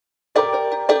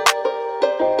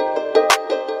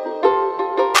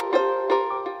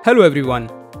Hello everyone.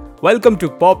 Welcome to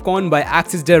Popcorn by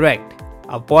Axis Direct,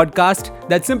 a podcast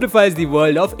that simplifies the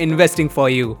world of investing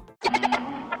for you.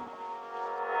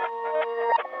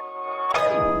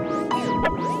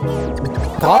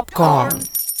 Popcorn.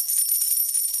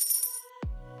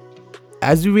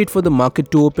 As we wait for the market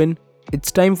to open,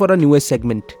 it's time for our newest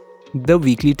segment, the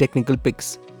Weekly Technical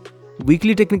Picks.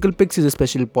 Weekly Technical Picks is a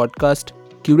special podcast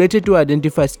curated to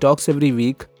identify stocks every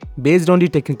week based on the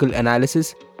technical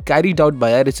analysis carried out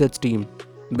by our research team.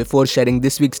 Before sharing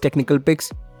this week's technical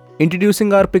picks,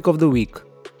 introducing our pick of the week,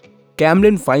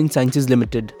 Camlin Fine Sciences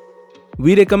Limited.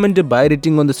 We recommend a buy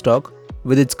rating on the stock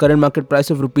with its current market price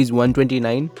of Rs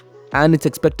 129 and its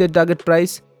expected target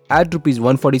price at Rs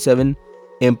 147,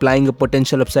 implying a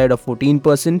potential upside of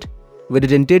 14% with a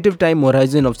tentative time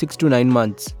horizon of 6 to 9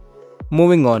 months.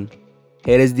 Moving on,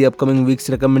 here is the upcoming week's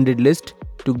recommended list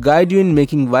to guide you in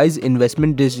making wise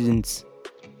investment decisions.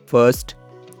 First,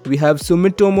 we have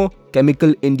Sumitomo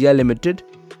Chemical India Limited,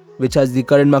 which has the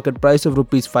current market price of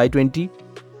Rs 520,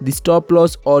 the stop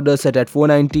loss order set at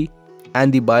 490,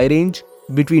 and the buy range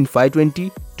between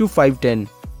 520 to 510.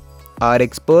 Our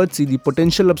experts see the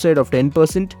potential upside of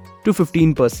 10% to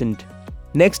 15%.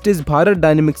 Next is Bharat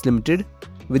Dynamics Limited,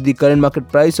 with the current market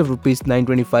price of Rs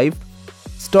 925,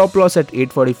 stop loss at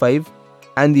 845,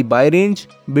 and the buy range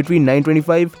between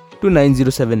 925 to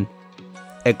 907.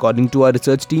 According to our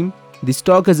research team, the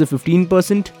stock has a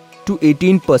 15% to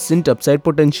 18% upside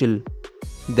potential.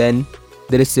 Then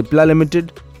there is Cipla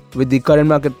Limited with the current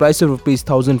market price of Rs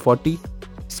 1040,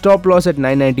 stop loss at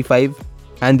 995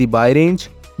 and the buy range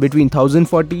between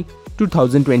 1040 to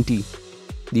 1020.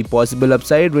 The possible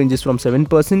upside ranges from 7%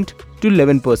 to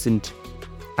 11%.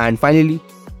 And finally,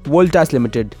 Voltas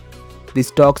Limited. The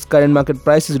stock's current market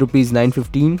price is Rs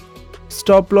 915,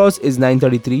 stop loss is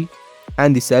 933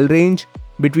 and the sell range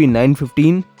between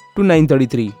 915 to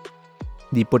 933.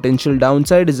 The potential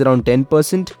downside is around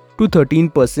 10% to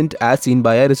 13% as seen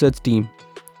by our research team.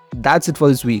 That's it for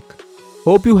this week.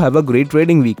 Hope you have a great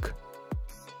trading week.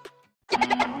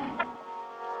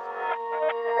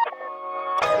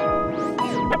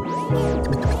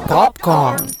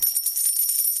 Popcorn.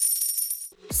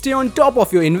 Stay on top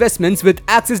of your investments with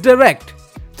Axis Direct.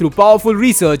 Through powerful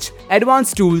research,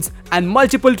 advanced tools, and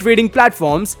multiple trading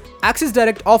platforms, Axis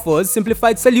Direct offers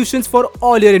simplified solutions for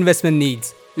all your investment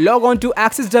needs. Log on to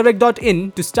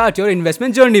axisdirect.in to start your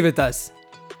investment journey with us.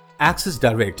 Axis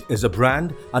Direct is a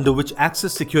brand under which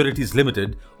Axis Securities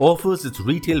Limited offers its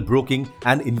retail broking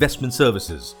and investment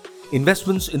services.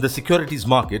 Investments in the securities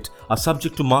market are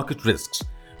subject to market risks.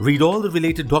 Read all the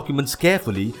related documents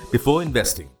carefully before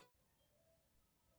investing.